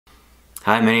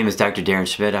Hi, my name is Dr. Darren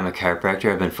Schmidt. I'm a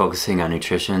chiropractor. I've been focusing on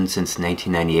nutrition since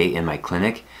 1998 in my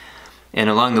clinic. And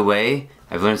along the way,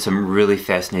 I've learned some really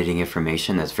fascinating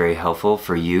information that's very helpful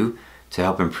for you to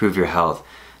help improve your health.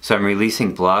 So I'm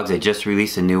releasing blogs. I just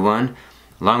released a new one.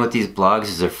 Along with these blogs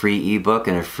is a free ebook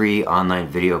and a free online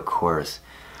video course.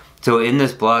 So in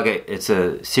this blog, it's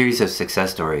a series of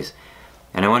success stories.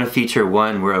 And I want to feature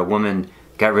one where a woman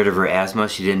got rid of her asthma.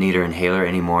 She didn't need her inhaler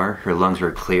anymore. Her lungs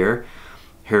were clear.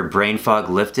 Her brain fog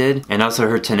lifted, and also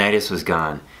her tinnitus was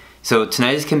gone. So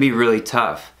tinnitus can be really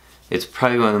tough. It's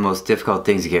probably one of the most difficult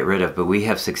things to get rid of, but we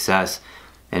have success,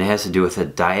 and it has to do with a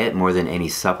diet more than any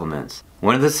supplements.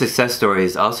 One of the success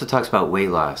stories also talks about weight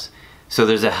loss. So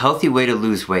there's a healthy way to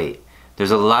lose weight.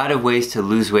 There's a lot of ways to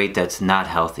lose weight that's not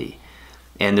healthy.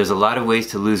 And there's a lot of ways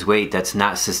to lose weight that's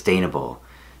not sustainable.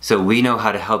 So we know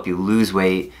how to help you lose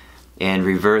weight and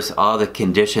reverse all the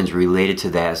conditions related to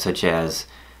that, such as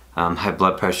high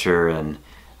blood pressure and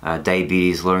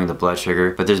diabetes, lowering the blood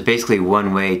sugar. But there's basically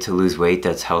one way to lose weight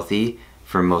that's healthy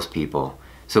for most people.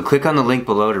 So click on the link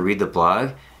below to read the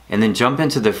blog, and then jump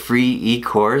into the free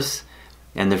e-course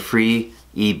and the free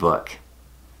e-book.